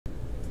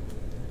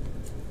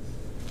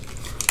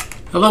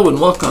Hello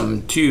and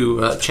welcome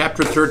to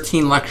Chapter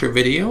 13 lecture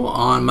video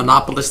on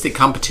monopolistic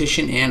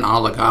competition and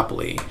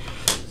oligopoly.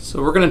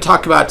 So we're going to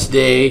talk about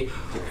today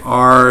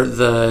are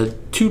the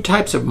two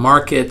types of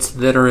markets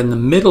that are in the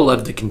middle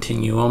of the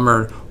continuum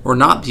or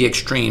not the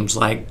extremes.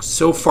 Like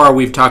so far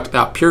we've talked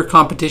about pure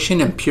competition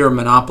and pure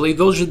monopoly.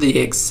 Those are the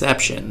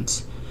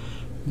exceptions,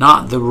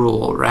 not the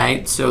rule,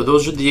 right? So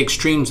those are the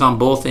extremes on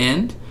both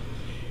ends.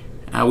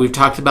 We've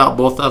talked about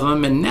both of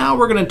them, and now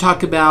we're going to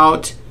talk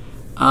about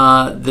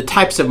the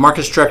types of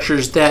market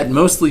structures that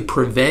mostly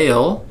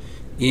prevail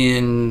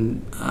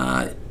in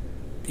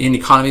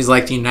economies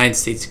like the United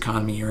States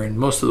economy or in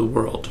most of the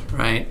world,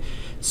 right?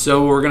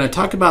 So we're going to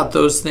talk about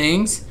those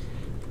things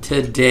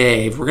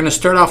today. We're going to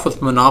start off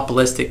with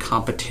monopolistic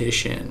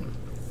competition.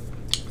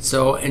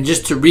 So, and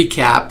just to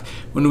recap,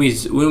 when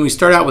we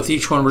start out with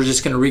each one, we're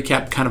just going to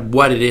recap kind of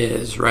what it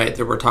is, right,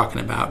 that we're talking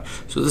about.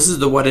 So this is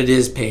the what it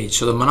is page.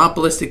 So the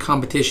monopolistic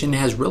competition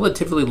has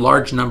relatively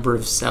large number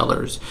of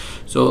sellers.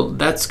 So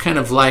that's kind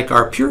of like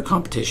our pure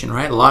competition,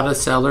 right? A lot of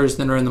sellers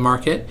that are in the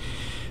market.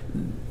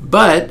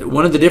 But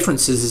one of the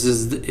differences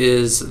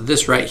is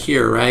this right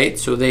here, right?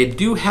 So they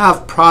do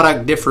have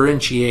product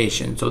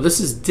differentiation. So this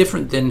is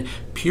different than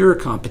pure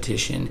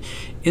competition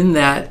in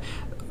that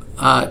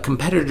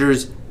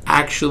competitors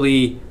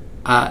actually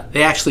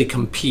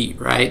compete,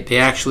 right? They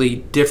actually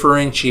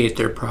differentiate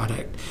their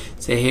product.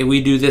 Say, hey,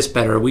 we do this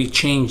better. We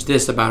change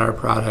this about our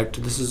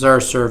product. This is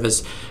our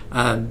service.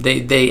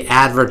 They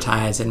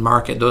advertise and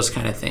market those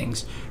kind of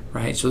things,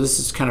 right? So this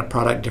is kind of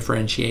product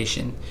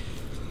differentiation.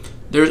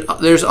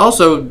 There's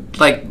also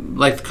like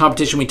the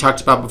competition we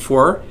talked about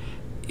before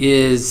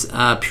is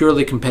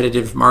purely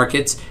competitive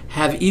markets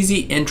have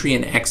easy entry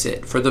and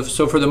exit.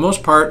 So for the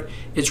most part,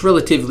 it's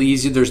relatively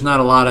easy. There's not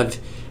a lot of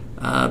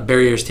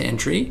barriers to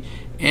entry.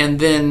 And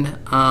then,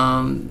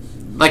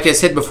 like I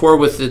said before,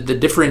 with the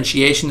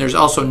differentiation, there's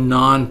also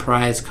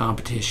non-prize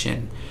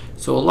competition.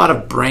 So a lot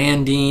of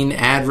branding,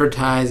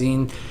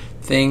 advertising,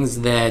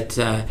 things that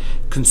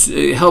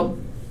help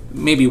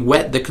maybe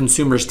whet the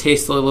consumer's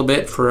taste a little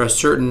bit for a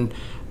certain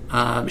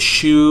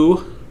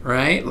shoe,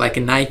 right? Like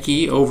a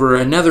Nike over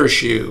another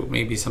shoe,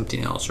 maybe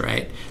something else,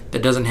 right?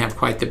 That doesn't have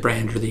quite the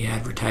brand or the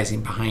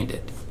advertising behind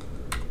it.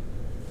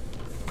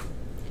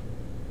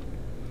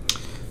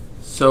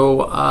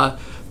 So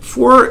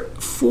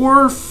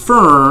for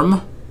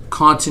firm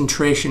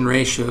concentration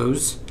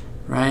ratios,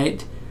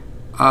 right,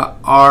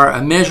 are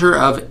a measure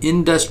of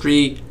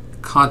industry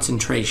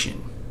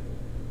concentration.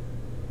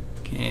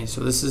 Okay,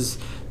 so this is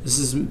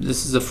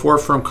a for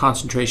firm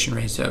concentration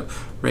ratio.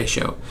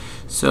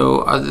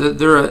 So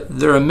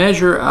they're a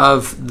measure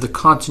of the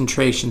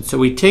concentration. So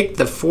we take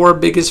the four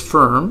biggest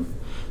firms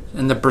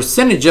and the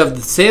percentage of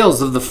the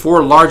sales of the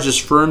four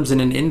largest firms in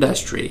an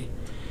industry,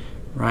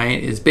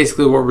 right, is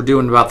basically what we're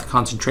doing about the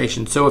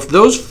concentration. So if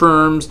those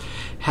firms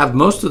have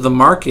most of the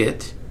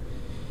market,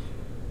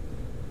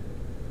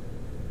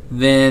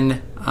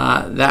 then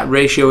that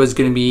ratio is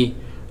going to be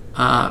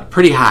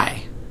pretty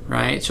high,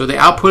 right? So the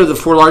output of the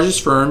four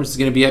largest firms is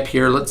going to be up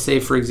here. Let's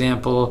say, for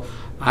example,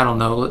 I don't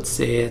know, let's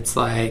say it's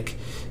like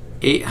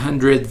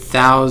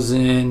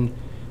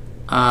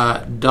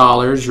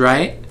 $800,000,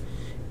 right?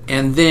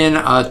 And then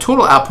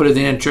total output of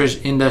the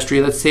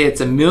industry, let's say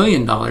it's $1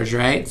 million,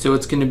 right? So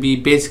it's going to be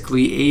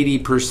basically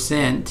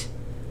 80%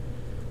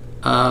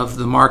 of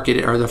the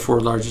market are the four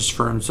largest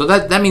firms. So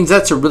that means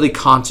that's a really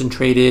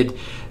concentrated,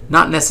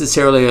 not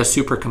necessarily a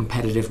super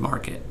competitive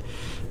market.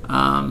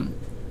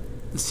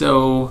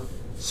 So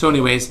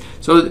anyways,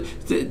 so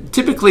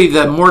typically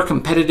the more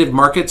competitive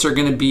markets are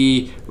going to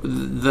be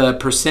the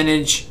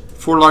percentage,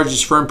 four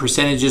largest firm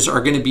percentages are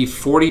going to be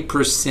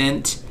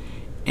 40%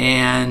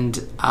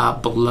 and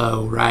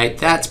below, right?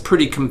 That's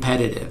pretty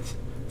competitive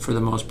for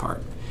the most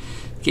part.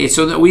 Okay,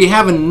 so that we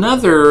have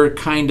another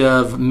kind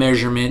of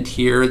measurement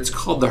here. It's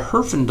called the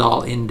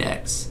Herfindahl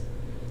index.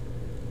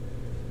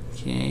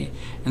 Okay,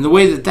 and the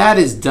way that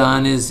is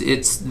done is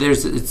it's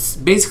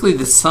basically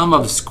the sum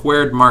of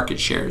squared market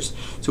shares.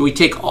 So we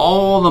take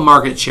all the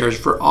market shares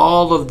for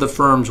all of the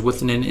firms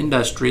within an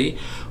industry,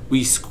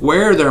 we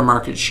square their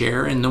market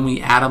share, and then we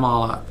add them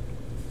all up.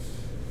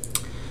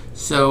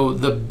 So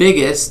the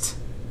biggest,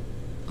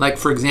 like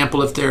for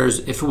example, if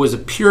it was a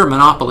pure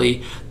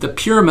monopoly, the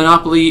pure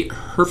monopoly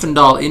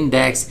Herfindahl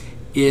index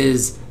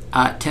is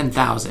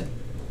 10,000.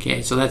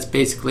 Okay, so that's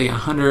basically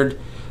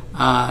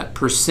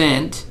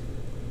 100%,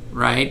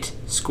 right,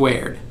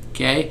 squared.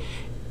 Okay,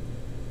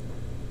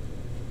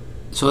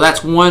 so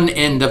that's one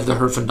end of the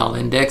Herfindahl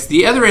index.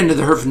 The other end of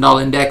the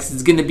Herfindahl index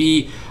is going to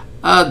be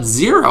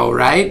 0,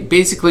 right?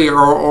 Basically,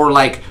 or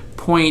like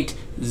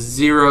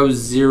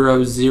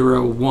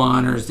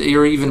 0.0001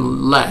 or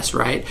even less,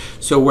 right?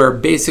 So where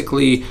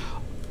basically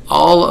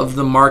all of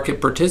the market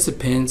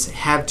participants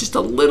have just a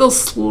little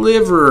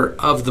sliver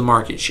of the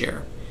market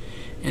share,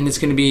 and it's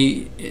going to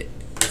be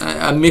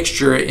a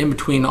mixture in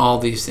between all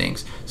these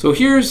things. So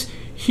here's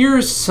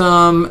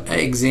some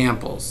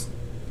examples.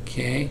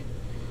 Okay,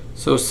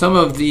 so some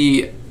of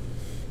the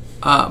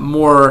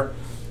more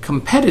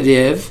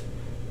competitive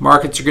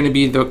markets are going to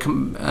be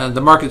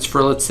the markets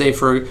for, let's say,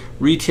 for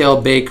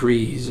retail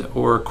bakeries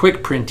or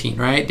quick printing,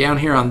 right? Down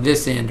here on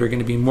this end are going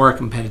to be more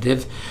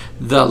competitive.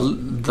 The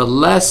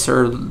less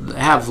or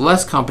have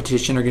less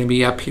competition are going to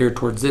be up here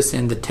towards this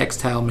end, the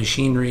textile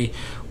machinery,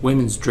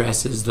 women's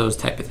dresses, those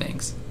type of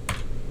things.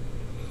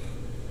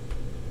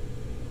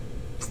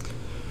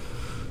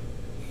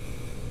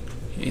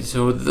 Okay,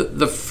 so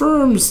the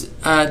firm's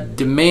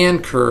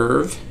demand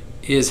curve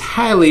is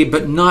highly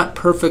but not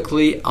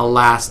perfectly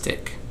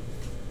elastic.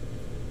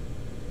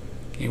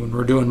 Okay, when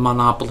we're doing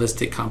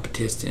monopolistic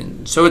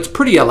competition. So it's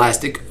pretty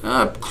elastic,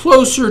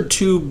 closer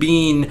to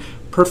being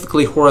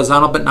perfectly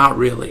horizontal, but not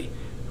really,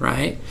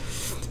 right?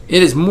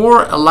 It is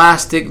more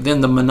elastic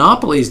than the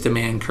monopoly's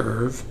demand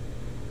curve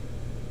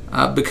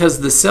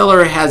because the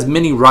seller has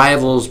many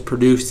rivals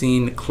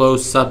producing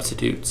close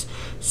substitutes.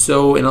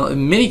 So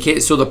in many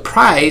cases, so the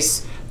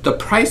price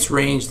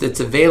range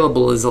that's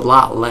available is a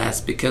lot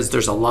less because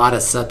there's a lot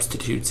of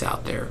substitutes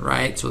out there,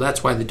 right? So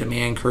that's why the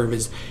demand curve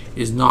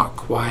is not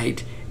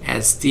quite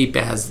as steep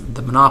as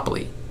the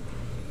monopoly.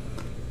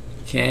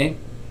 Okay,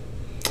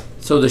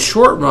 so in the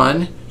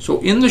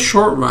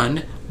short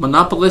run,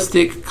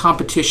 monopolistic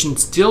competition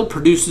still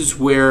produces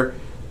where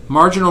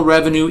marginal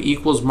revenue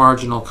equals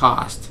marginal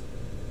cost.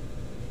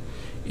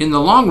 In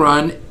the long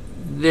run,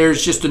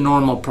 there's just a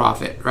normal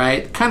profit,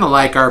 right? Kind of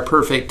like our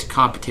perfect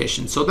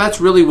competition. So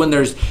that's really when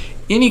there's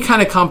any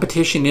kind of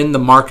competition in the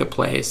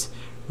marketplace,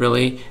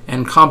 really,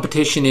 and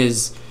competition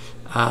is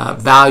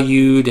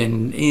valued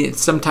and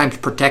it's sometimes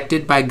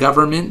protected by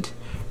government,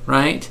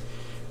 right?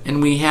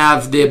 And we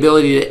have the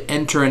ability to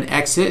enter and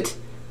exit.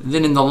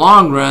 Then in the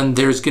long run,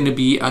 there's going to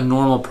be a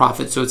normal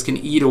profit. So it's going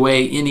to eat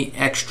away any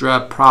extra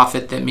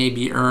profit that may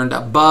be earned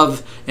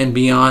above and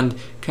beyond,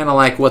 kind of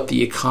like what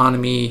the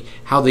economy,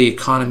 how the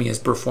economy is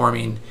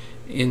performing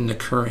in the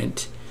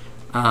current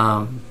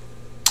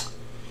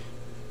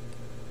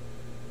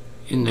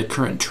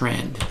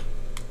trend.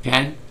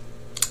 Okay,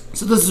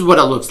 so this is what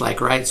it looks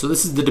like, right? So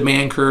this is the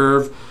demand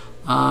curve,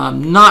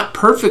 not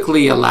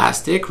perfectly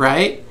elastic,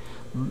 right?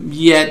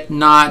 Yet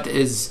not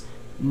as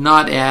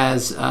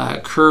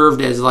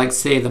curved as, like,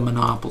 say, the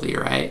monopoly,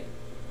 right?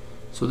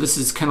 So this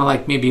is kind of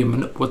like maybe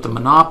what the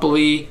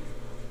monopoly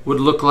would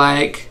look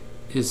like,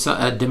 is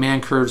a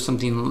demand curve,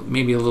 something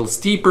maybe a little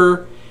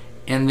steeper,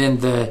 and then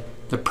the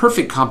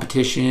perfect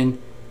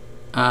competition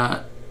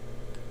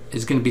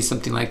is going to be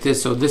something like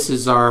this. So this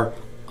is our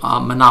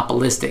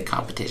monopolistic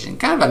competition,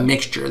 kind of a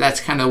mixture. That's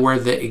kind of where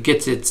it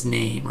gets its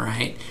name,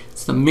 right?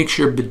 It's the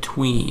mixture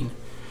between.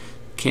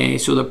 Okay,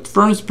 so the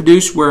firms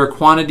produce where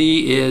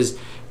quantity is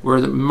where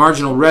the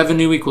marginal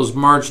revenue equals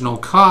marginal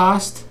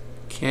cost.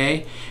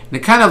 Okay, and it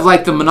kind of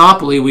like the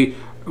monopoly,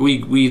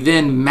 we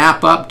then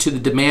map up to the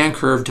demand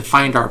curve to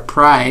find our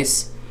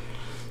price,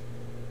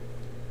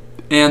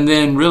 and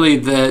then really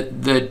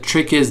the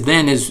trick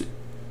is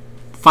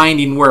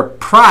finding where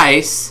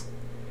price,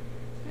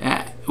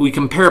 we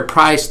compare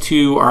price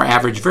to our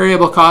average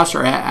variable cost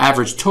or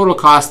average total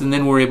cost, and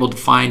then we're able to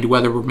find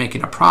whether we're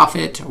making a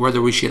profit,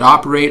 whether we should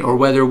operate, or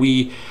whether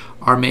we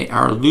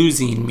are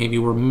losing, maybe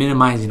we're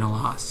minimizing a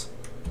loss.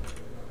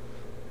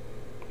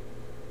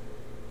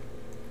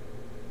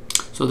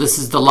 So this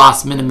is the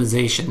loss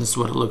minimization. This is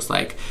what it looks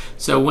like.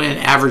 So when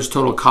average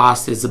total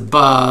cost is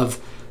above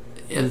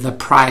the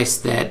price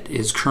that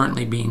is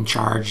currently being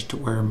charged,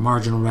 where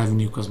marginal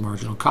revenue equals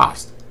marginal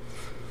cost.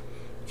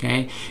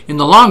 Okay. In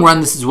the long run,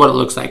 this is what it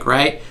looks like,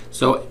 right?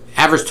 So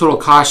average total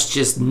cost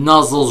just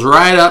nuzzles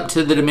right up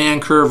to the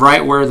demand curve,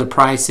 right where the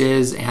price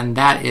is, and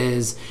that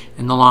is,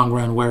 in the long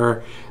run,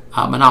 where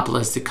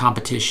monopolistic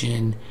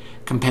competition,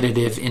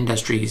 competitive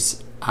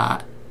industries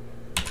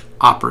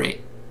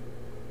operate.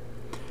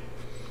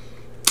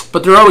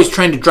 But they're always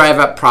trying to drive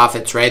up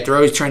profits, right? They're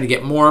always trying to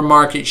get more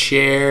market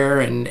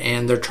share, and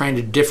they're trying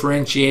to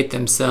differentiate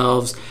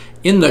themselves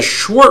in the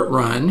short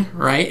run,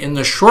 right? In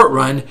the short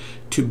run,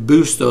 to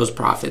boost those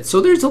profits. So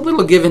there's a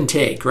little give and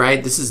take,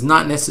 right? This is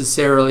not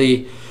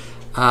necessarily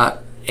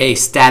a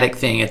static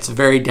thing. It's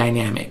very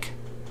dynamic.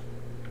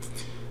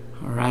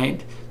 All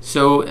right.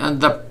 So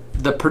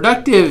the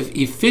productive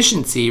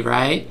efficiency,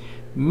 right,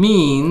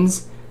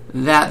 means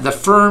that the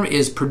firm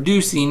is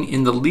producing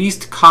in the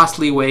least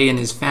costly way and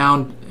is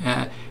found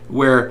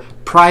where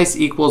price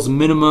equals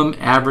minimum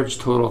average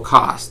total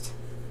cost.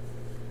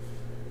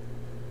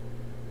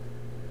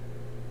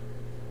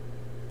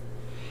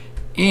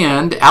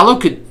 And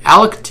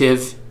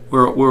allocative,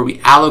 where we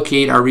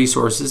allocate our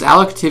resources,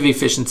 allocative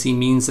efficiency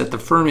means that the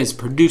firm is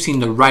producing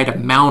the right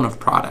amount of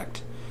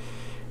product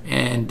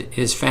and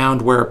is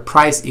found where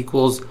price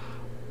equals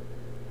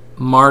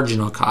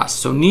marginal cost.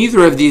 So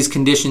neither of these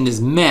conditions is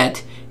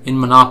met in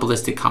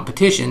monopolistic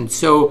competition.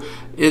 So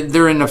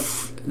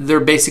they're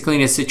basically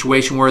in a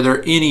situation where they're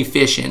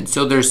inefficient.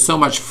 So there's so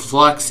much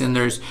flux and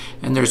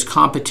there's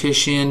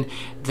competition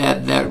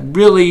that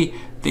really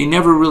they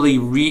never really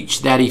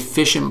reach that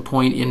efficient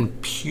point in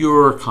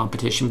pure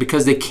competition,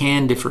 because they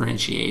can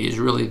differentiate is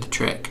really the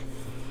trick,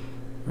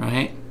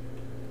 right?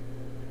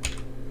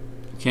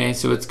 Okay,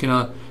 so it's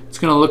gonna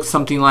look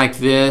something like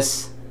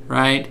this,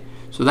 right?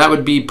 So So that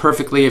would be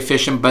perfectly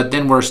efficient, but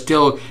then we're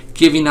still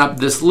giving up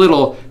this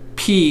little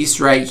piece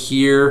right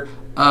here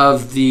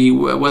of the,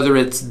 whether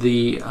it's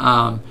the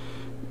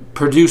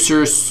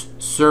producer's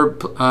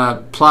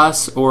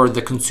surplus or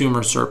the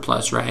consumer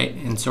surplus, right?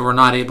 And so we're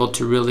not able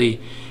to really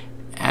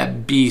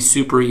be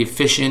super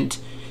efficient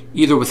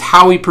either with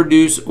how we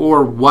produce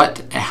or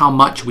how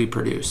much we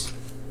produce.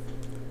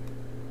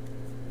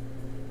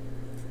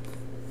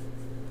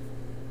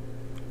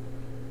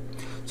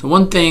 So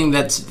one thing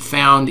that's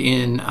found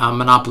in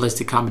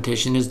monopolistic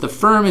competition is the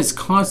firm is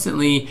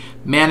constantly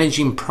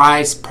managing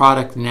price,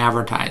 product, and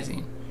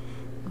advertising.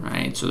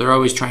 Right? So they're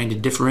always trying to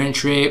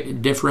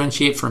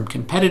differentiate from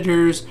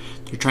competitors.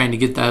 They're trying to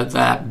get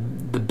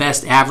the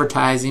best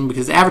advertising,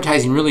 because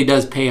advertising really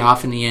does pay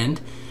off in the end.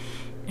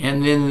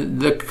 And then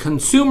the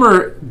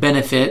consumer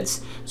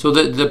benefits. So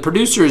the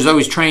producer is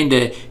always trying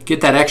to get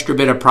that extra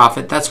bit of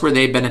profit. That's where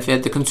they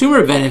benefit. The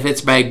consumer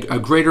benefits by a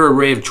greater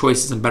array of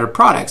choices and better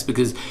products,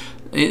 because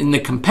in the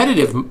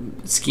competitive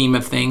scheme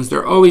of things,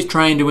 they're always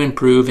trying to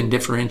improve and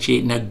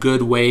differentiate in a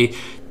good way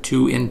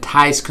to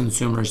entice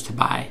consumers to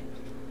buy.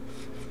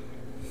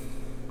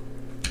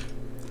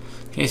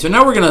 Okay, so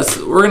now we're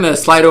gonna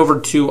slide over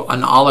to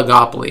an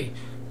oligopoly.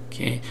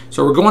 Okay,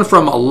 so we're going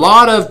from a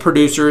lot of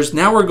producers.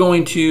 Now we're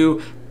going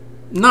to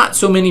not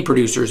so many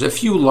producers, a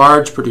few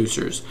large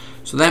producers.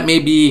 So that may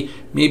be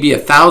maybe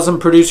 1,000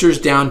 producers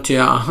down to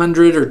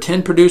 100 or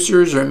 10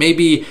 producers, or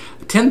maybe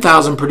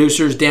 10,000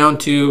 producers down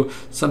to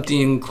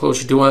something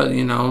closer to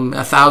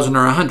 1,000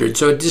 or 100.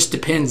 So it just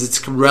depends.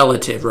 It's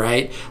relative,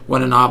 right?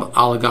 When an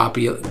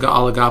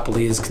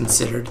oligopoly is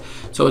considered.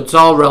 So it's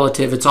all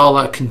relative. It's all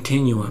a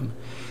continuum.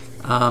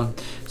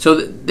 So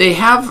they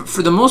have,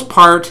 for the most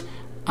part,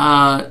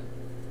 so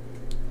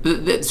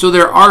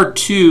there are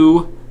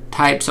two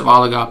types of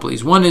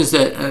oligopolies. One is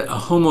a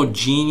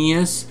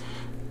homogeneous,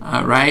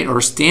 right, or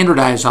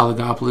standardized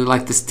oligopoly,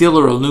 like the steel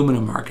or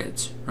aluminum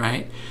markets,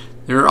 right?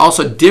 There are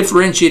also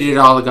differentiated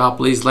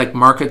oligopolies, like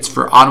markets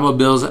for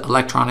automobiles,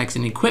 electronics,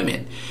 and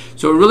equipment.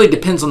 So it really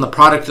depends on the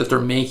product that they're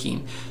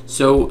making.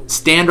 So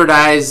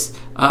standardized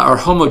or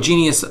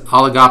homogeneous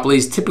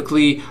oligopolies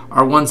typically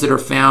are ones that are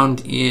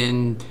found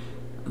in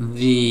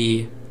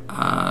the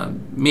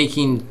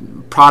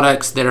making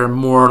products that are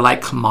more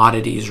like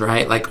commodities,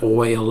 right? Like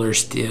oil or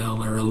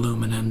steel or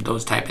aluminum,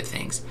 those type of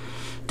things.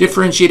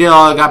 Differentiated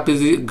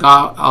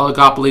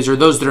oligopolies are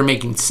those that are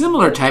making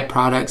similar type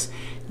products,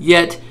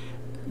 yet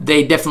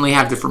they definitely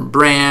have different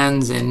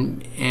brands,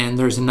 and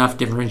there's enough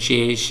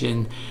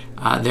differentiation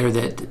there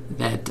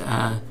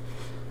that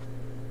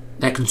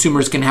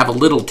consumers can have a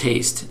little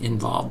taste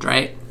involved,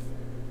 right?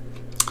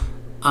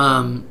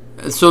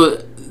 So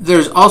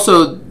there's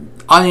also, in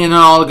an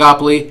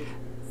oligopoly,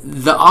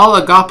 the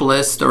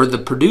oligopolists or the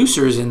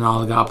producers in an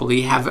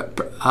oligopoly have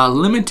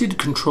limited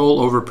control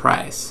over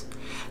price.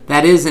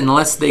 That is,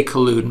 unless they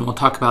collude, and we'll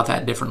talk about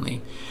that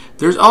differently.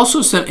 There's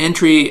also some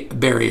entry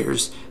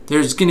barriers.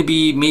 There's going to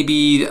be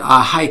maybe a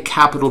high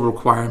capital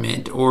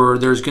requirement, or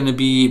there's going to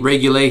be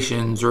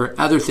regulations or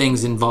other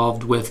things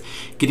involved with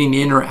getting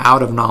in or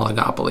out of an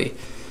oligopoly.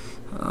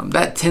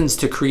 That tends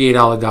to create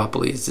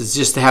oligopolies. It's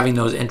just having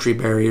those entry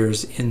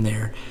barriers in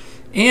there.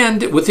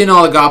 And within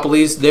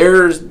oligopolies,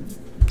 there's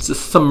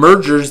some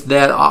mergers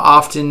that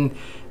often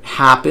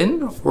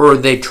happen, or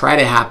they try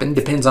to happen,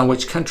 depends on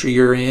which country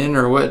you're in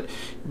or what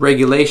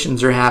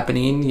regulations are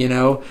happening. You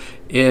know,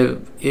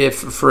 if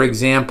for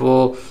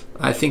example,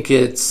 I think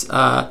it's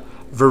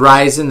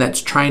Verizon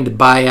that's trying to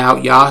buy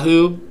out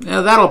Yahoo,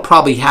 that'll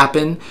probably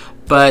happen.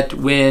 But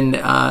when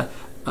a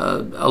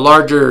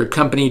larger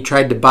company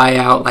tried to buy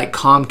out, like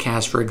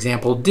Comcast, for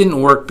example,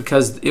 didn't work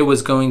because it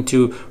was going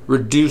to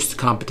reduce the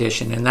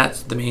competition. And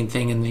that's the main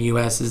thing in the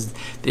U.S. is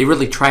they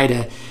really try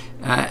to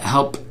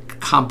help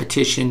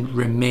competition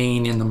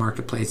remain in the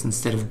marketplace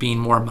instead of being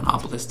more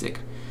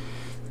monopolistic.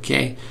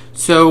 Okay,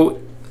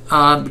 so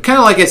kind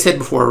of like I said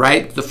before,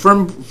 right? The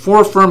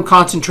four-firm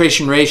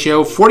concentration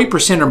ratio,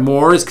 40% or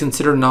more is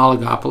considered an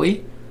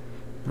oligopoly,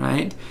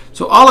 right?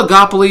 So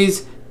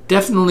oligopolies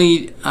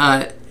definitely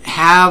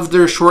have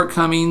their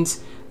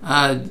shortcomings.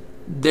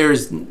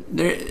 There's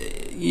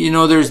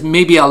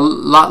maybe a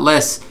lot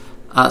less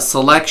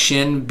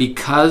selection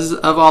because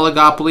of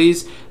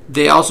oligopolies.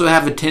 They also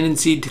have a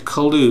tendency to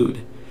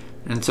collude,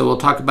 and so we'll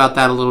talk about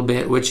that a little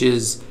bit, which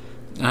is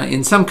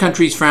in some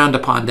countries frowned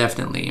upon,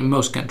 definitely in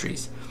most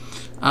countries.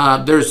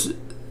 There's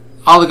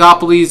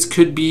oligopolies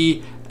could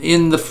be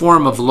in the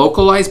form of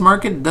localized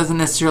market. It doesn't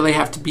necessarily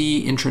have to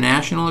be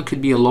international. It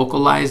could be a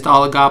localized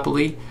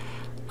oligopoly.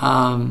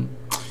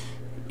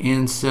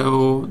 And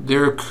so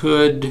there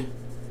could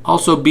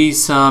also be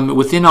some,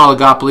 within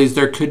oligopolies,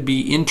 there could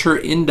be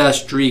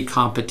inter-industry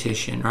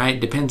competition, right?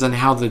 Depends on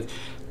how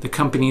the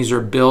companies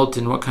are built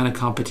and what kind of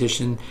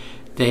competition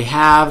they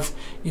have.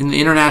 In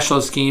the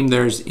international scheme,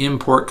 there's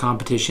import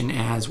competition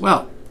as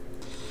well.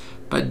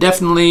 But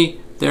definitely,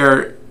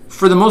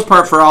 for the most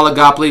part, for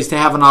oligopolies, to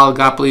have an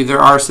oligopoly, there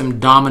are some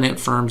dominant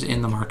firms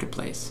in the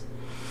marketplace.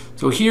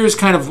 So here's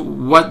kind of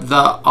what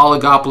the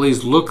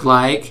oligopolies look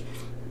like.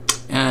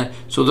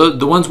 So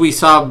the ones we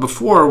saw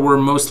before were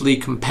mostly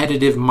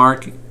competitive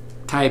market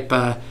type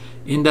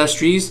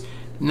industries.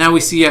 Now we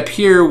see up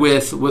here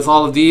with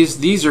all of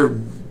these are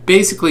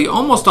basically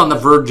almost on the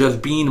verge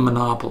of being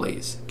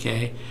monopolies.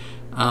 Okay,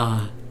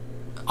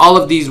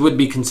 all of these would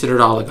be considered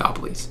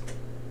oligopolies.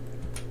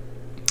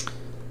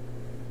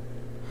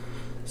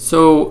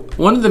 So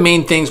one of the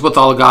main things with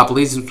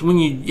oligopolies is when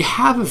you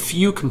have a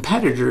few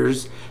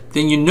competitors,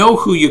 then you know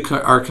who you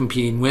are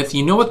competing with,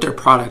 you know what their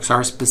products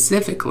are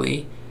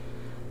specifically,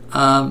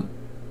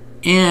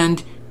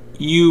 and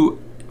you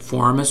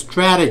form a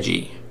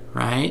strategy,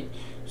 right?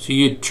 So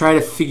you try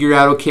to figure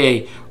out,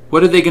 okay,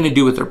 what are they going to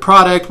do with their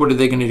product? What are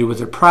they going to do with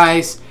their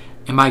price?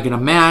 Am I going to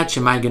match?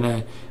 Am I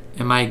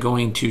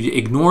going to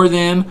ignore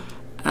them?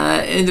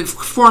 And it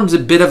forms a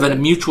bit of a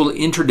mutual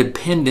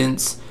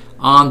interdependence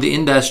on the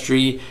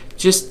industry,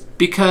 just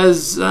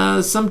because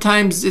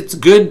sometimes it's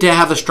good to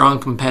have a strong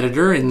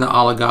competitor in the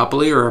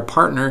oligopoly or a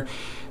partner,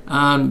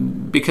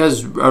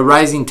 because a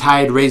rising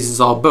tide raises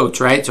all boats,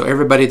 right? So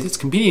everybody that's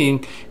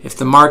competing, if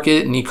the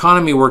market and the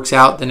economy works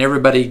out, then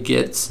everybody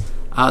gets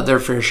their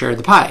fair share of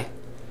the pie.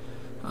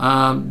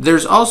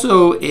 There's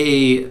also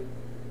a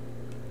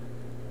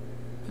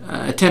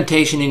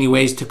temptation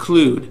anyways to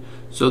collude.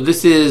 So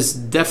this is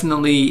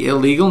definitely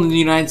illegal in the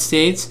United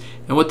States,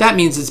 and what that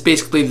means is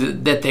basically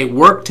that they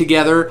work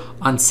together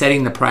on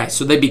setting the price,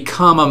 so they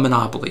become a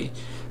monopoly.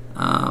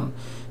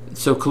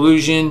 So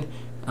collusion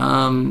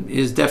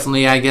is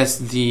definitely, I guess,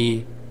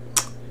 the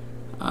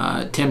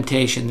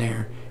temptation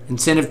there.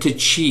 Incentive to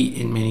cheat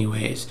in many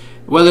ways,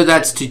 whether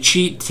that's to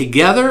cheat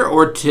together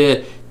or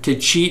to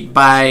cheat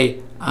by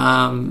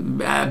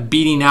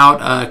beating out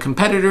a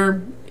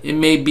competitor. It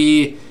may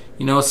be,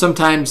 you know,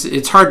 sometimes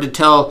it's hard to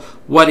tell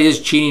what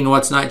is cheating and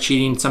what's not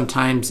cheating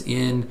sometimes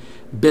in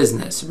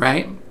business,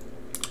 right?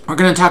 We're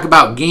going to talk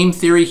about game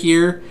theory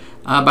here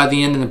by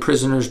the end in the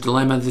prisoner's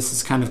dilemma. This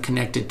is kind of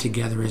connected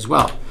together as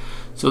well.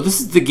 So this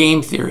is the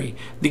game theory.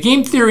 The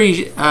game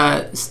theory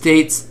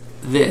states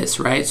this,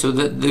 right? So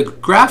the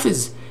graph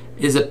is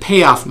a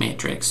payoff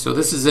matrix. So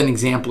this is an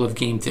example of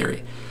game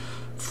theory.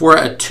 For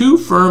a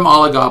two-firm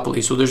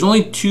oligopoly, so there's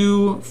only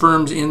two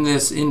firms in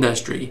this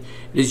industry,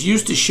 it is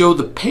used to show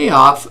the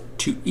payoff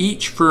to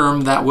each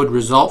firm that would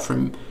result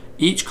from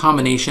each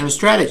combination of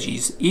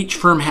strategies. Each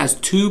firm has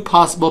two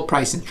possible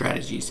pricing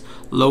strategies,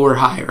 low or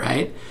high,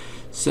 right?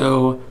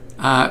 So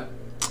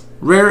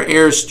rare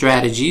air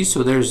strategy,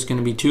 so there's going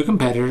to be two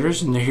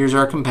competitors, and here's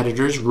our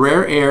competitors.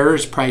 Rare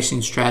air's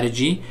pricing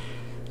strategy,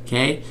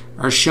 okay,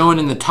 are shown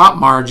in the top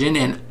margin,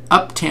 and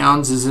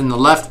Uptown's is in the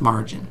left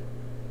margin.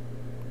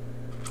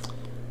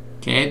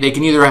 Okay, they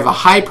can either have a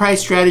high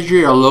price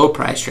strategy or a low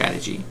price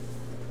strategy.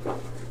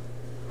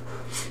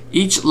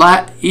 Each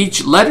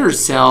letter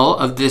cell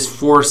of this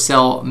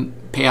 4-cell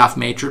payoff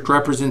matrix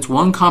represents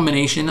one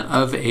combination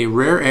of a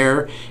rare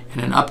air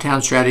and an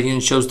Uptown strategy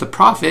and shows the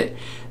profit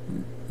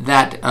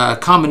that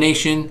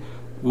combination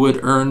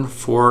would earn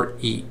for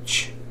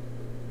each.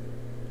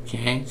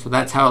 Okay, so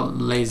that's how it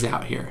lays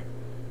out here.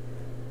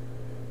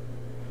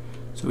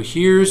 So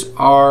here's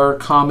our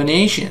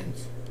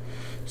combinations.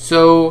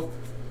 So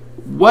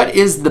what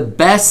is the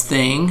best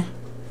thing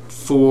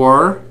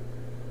for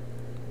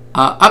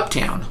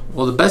Uptown?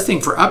 Well, the best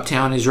thing for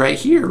Uptown is right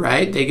here,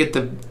 right? They get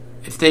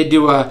if they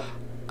do a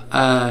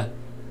high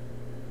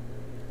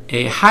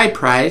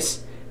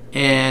price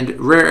and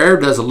Rare Air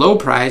does a low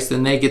price,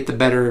 then they get the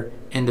better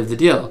end of the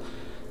deal.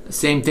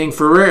 Same thing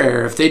for Rare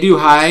Air. If they do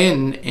high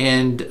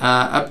and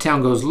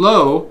Uptown goes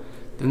low,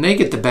 then they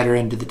get the better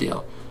end of the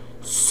deal.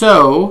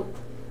 So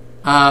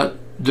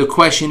the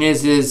question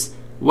is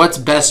what's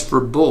best for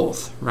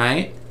both,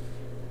 right?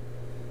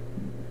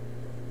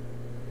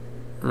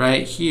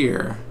 Right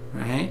here,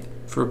 right?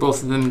 For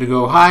both of them to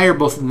go high or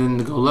both of them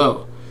to go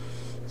low.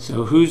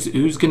 So who's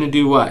going to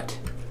do what?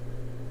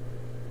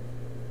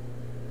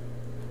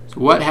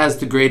 So what has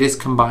the greatest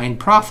combined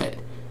profit,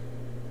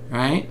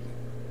 right?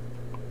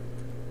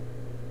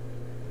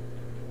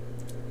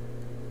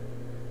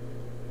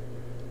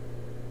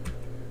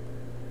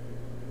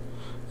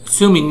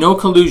 Assuming no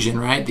collusion,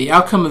 right? The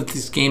outcome of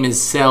this game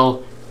is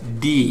cell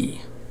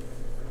D.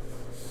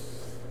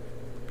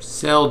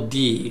 Cell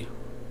D.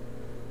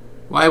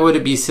 Why would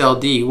it be cell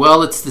D?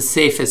 Well, it's the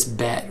safest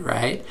bet,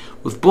 right?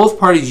 With both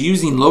parties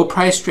using low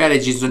price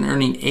strategies and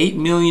earning $8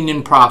 million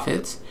in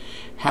profits.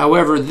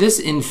 However, this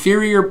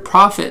inferior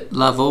profit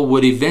level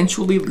would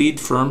eventually lead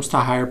firms to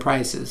higher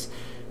prices.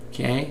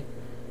 Okay?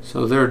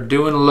 So they're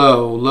doing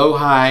low,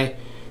 high.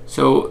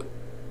 So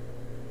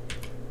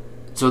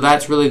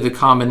that's really the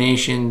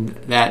combination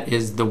that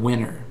is the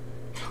winner.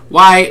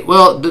 Why?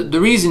 Well,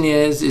 the reason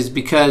is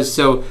because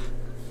so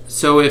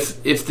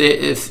if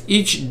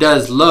each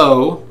does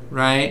low,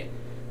 right?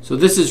 So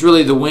this is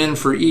really the win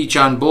for each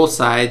on both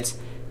sides,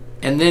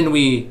 and then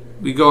we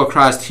go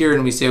across here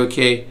and we say,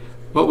 okay,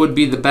 what would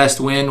be the best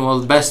win? Well,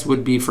 the best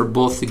would be for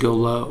both to go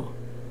low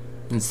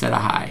instead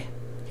of high.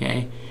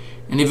 Okay,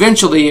 and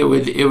eventually it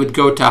would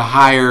go to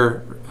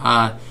higher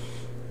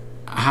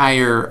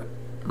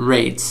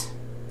rates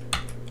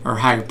or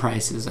higher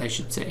prices, I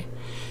should say.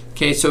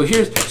 Okay, so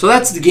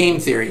that's the game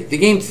theory. The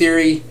game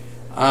theory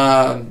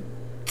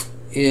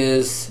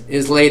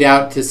is laid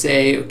out to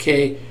say,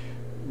 okay,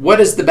 what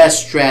is the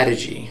best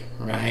strategy,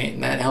 right?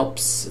 And that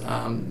helps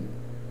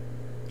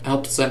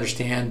us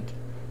understand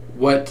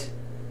what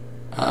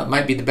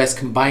might be the best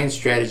combined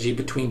strategy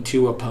between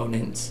two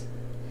opponents.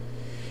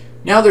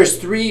 Now there's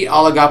three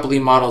oligopoly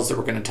models that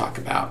we're going to talk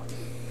about.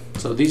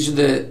 So these are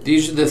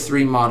the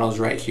three models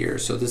right here.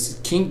 So this is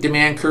kink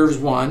demand curves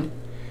one,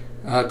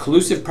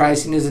 collusive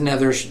pricing is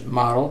another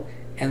model,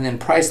 and then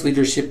price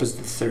leadership is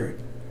the third,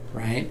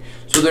 right?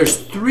 So there's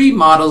three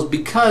models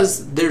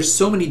because there's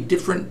so many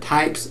different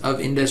types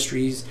of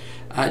industries,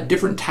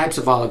 different types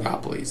of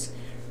oligopolies,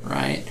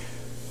 right?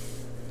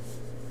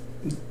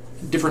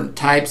 Different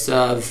types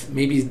of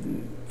maybe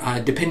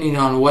depending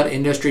on what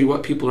industry,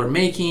 what people are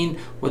making,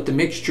 what the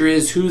mixture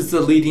is, who's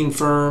the leading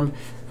firm,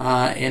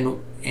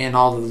 and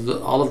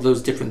all of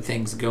those different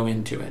things go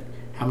into it.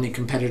 How many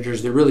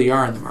competitors there really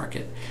are in the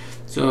market.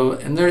 So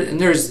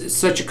there's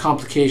such a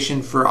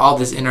complication for all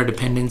this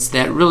interdependence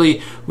that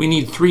really we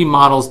need three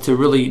models to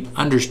really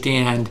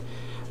understand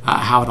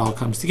how it all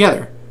comes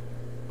together.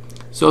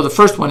 So the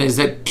first one is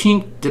that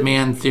kink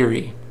demand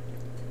theory.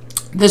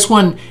 This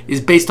one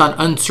is based on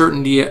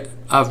uncertainty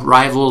of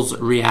rivals'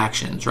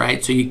 reactions,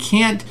 right? So you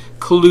can't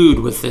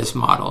collude with this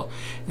model.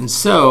 And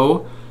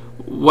so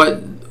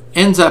what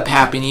ends up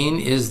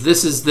happening is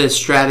this is the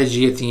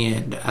strategy at the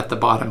end, at the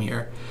bottom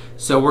here.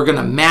 So we're going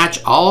to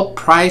match all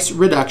price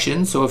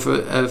reductions. So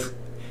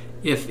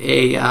if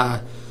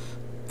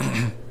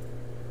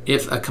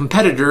a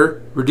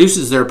competitor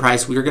reduces their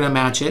price, we're going to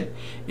match it.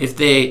 If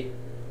they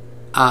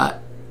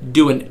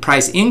do a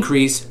price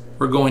increase,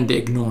 we're going to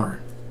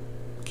ignore.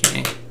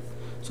 Okay,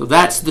 so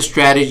that's the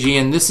strategy,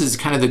 and this is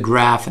kind of the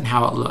graph and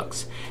how it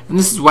looks. And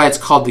this is why it's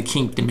called the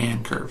kink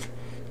demand curve.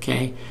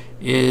 Okay,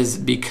 is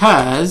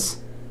because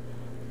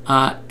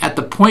at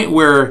the point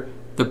where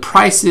the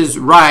prices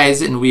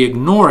rise and we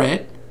ignore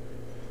it,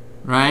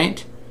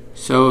 right?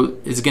 So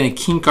it's going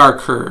to kink our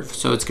curve.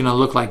 So it's going to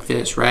look like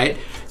this, right?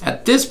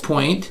 At this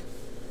point,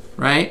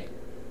 right,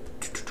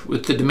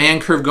 with the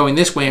demand curve going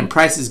this way and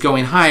prices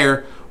going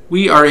higher,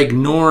 we are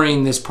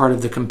ignoring this part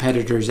of the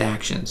competitor's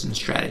actions and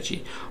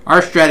strategy.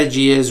 Our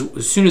strategy is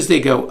as soon as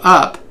they go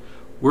up,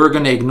 we're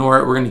going to ignore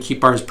it. We're going to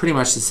keep ours pretty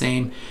much the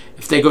same.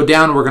 If they go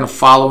down, we're going to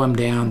follow them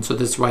down. So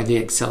this is why the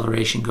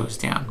acceleration goes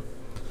down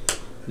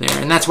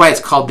there. And that's why it's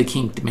called the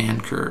kink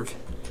demand curve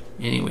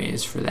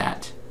anyways for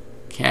that.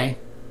 Okay.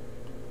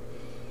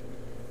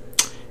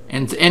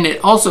 And it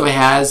also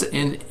has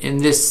in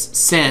this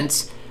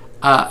sense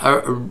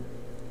a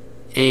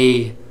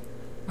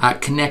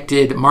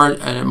connected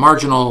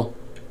marginal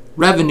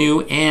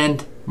revenue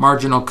and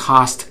marginal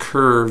cost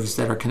curves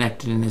that are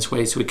connected in this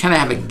way. So we kind of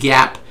have a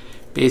gap.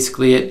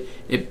 Basically,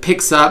 it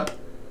picks up,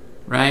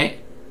 right?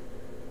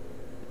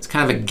 It's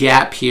kind of a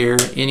gap here,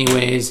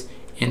 anyways,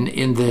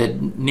 in the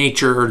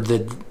nature or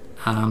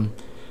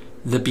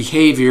the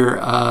behavior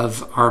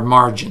of our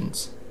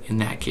margins in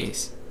that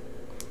case.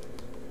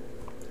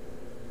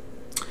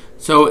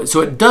 So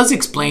it does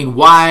explain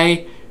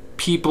why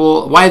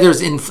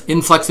there's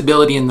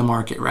inflexibility in the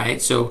market,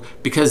 right? So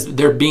because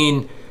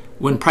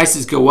when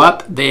prices go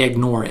up, they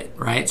ignore it,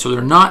 right? So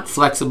they're not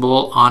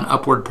flexible on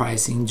upward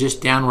pricing,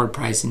 just downward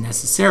pricing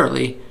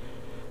necessarily.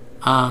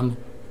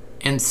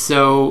 And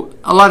so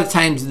a lot of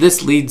times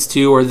this leads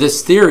to, or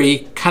this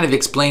theory kind of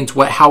explains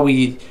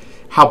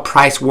how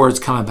price wars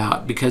come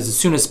about, because as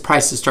soon as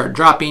prices start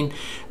dropping,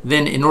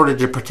 then in order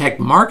to protect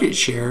market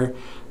share,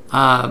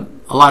 a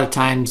lot of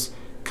times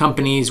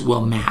companies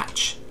will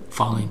match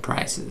falling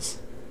prices.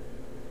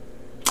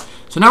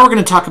 So now we're going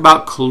to talk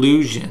about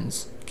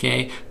collusions.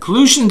 Okay,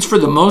 collusions for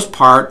the most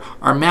part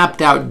are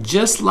mapped out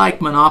just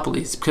like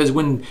monopolies, because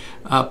when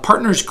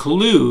partners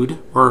collude,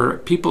 or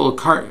people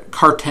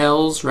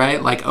cartels,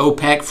 right, like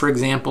OPEC for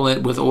example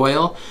with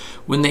oil,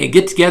 when they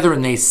get together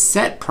and they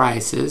set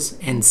prices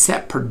and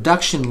set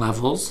production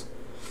levels,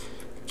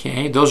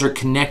 okay, those are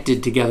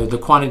connected together. The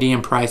quantity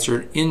and price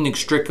are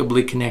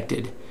inextricably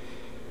connected.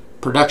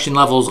 Production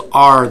levels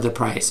are the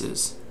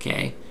prices,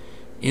 okay,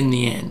 in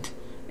the end.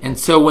 And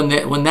so when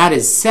that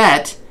is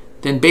set,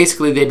 then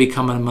basically they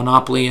become a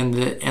monopoly, and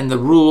the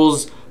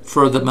rules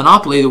for the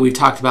monopoly that we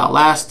talked about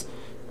last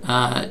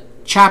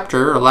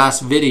chapter or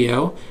last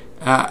video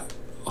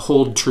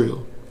hold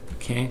true.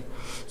 Okay,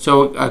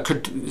 so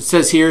it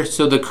says here,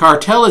 so the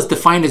cartel is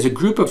defined as a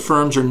group of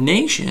firms or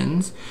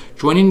nations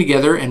joining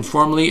together and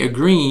formally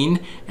agreeing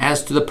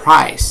as to the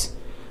price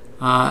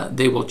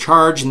they will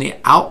charge and the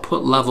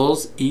output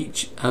levels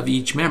of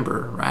each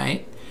member,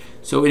 right?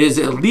 So it is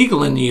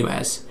illegal in the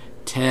U.S.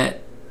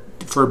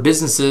 for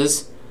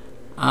businesses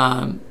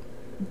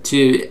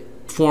to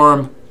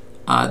form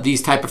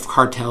these type of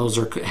cartels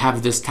or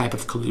have this type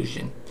of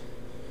collusion.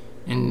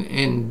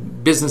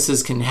 And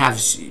businesses can have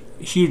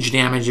huge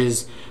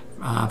damages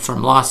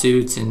from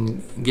lawsuits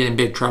and get in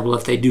big trouble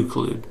if they do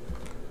collude.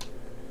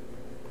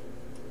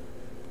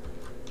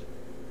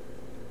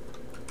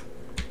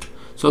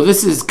 So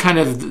this is kind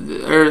of,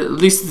 or at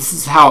least this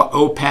is how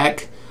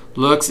OPEC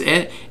looks.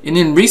 And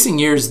in recent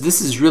years,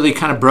 this is really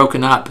kind of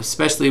broken up,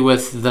 especially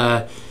with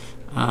the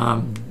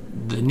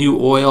new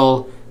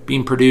oil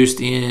being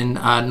produced in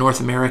North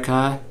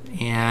America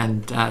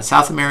and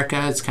South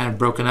America. It's kind of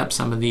broken up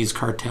some of these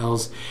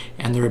cartels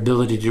and their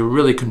ability to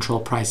really control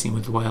pricing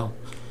with oil.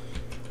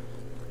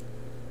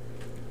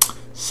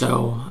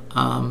 So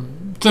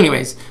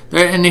anyways,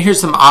 and here's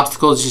some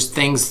obstacles, just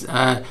things,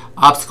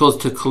 obstacles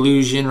to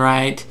collusion,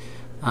 right?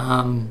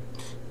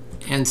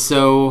 And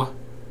so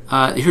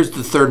here's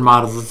the third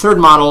model. The third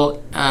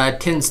model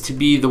tends to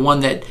be the one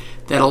that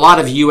a lot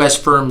of U.S.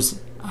 firms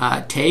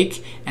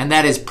take, and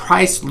that is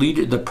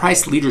the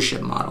price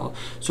leadership model.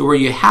 So where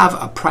you have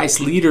a price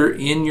leader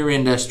in your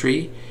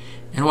industry,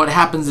 and what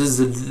happens is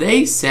that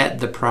they set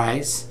the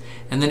price,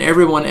 and then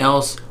everyone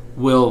else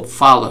will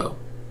follow,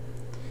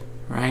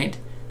 right?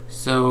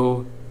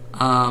 So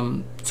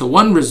so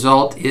one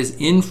result is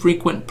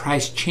infrequent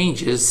price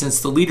changes,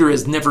 since the leader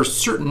is never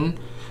certain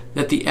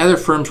that the other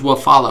firms will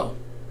follow.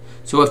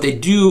 So if they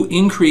do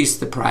increase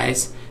the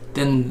price,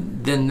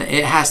 then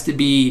it has to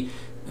be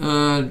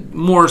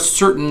more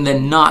certain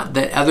than not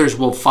that others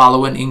will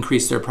follow and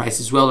increase their price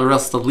as well, or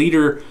else the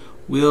leader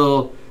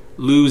will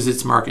lose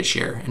its market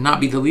share and not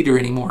be the leader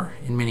anymore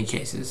in many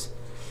cases.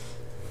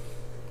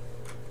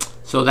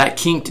 So that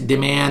kinked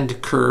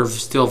demand curve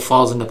still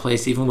falls into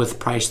place even with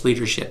price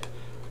leadership.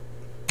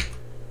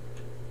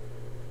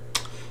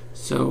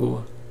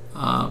 So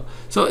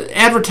so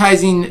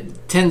advertising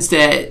tends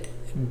to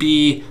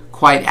be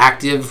quite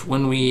active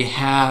when we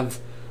have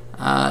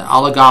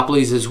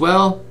oligopolies as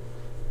well,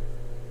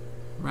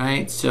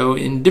 right? So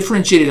in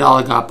differentiated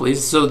oligopolies,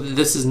 so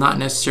this is not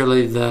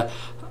necessarily the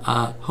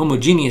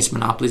homogeneous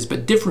monopolies,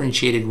 but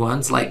differentiated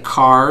ones like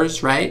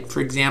cars, right? For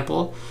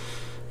example,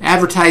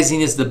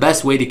 advertising is the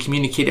best way to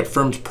communicate a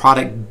firm's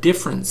product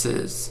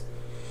differences.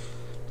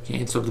 Okay,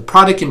 and so the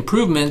product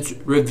improvements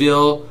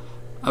revealed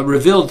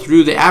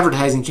through the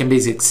advertising can be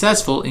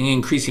successful in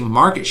increasing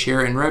market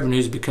share and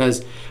revenues,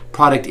 because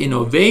product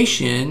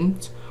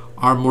innovations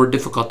are more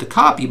difficult to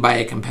copy by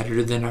a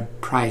competitor than a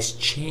price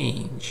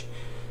change.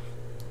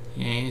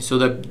 Okay, so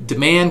the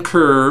demand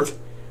curve,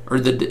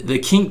 or the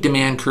kink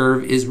demand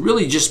curve, is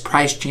really just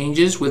price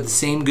changes with the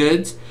same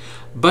goods.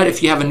 But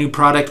if you have a new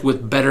product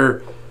with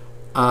better,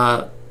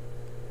 like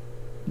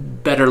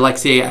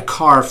say a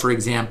car, for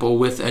example,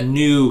 with a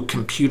new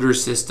computer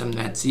system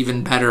that's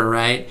even better,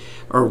 right?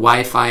 Or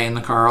Wi-Fi in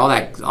the car,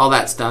 all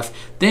that stuff,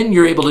 then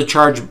you're able to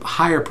charge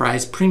higher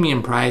price,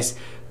 premium price,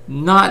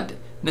 not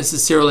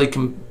necessarily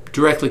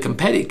directly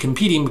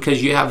competing,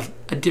 because you have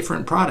a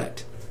different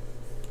product.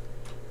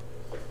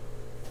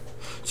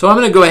 So I'm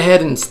going to go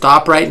ahead and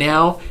stop right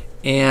now,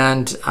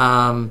 and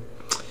I'm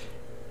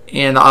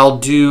going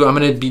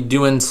to be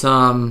doing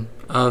some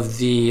of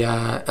the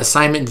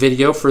assignment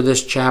video for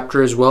this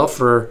chapter as well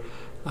for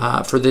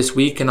this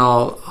week, and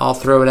I'll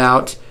throw it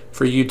out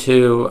for you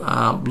to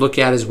look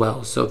at as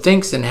well. So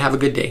thanks, and have a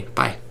good day.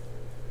 Bye.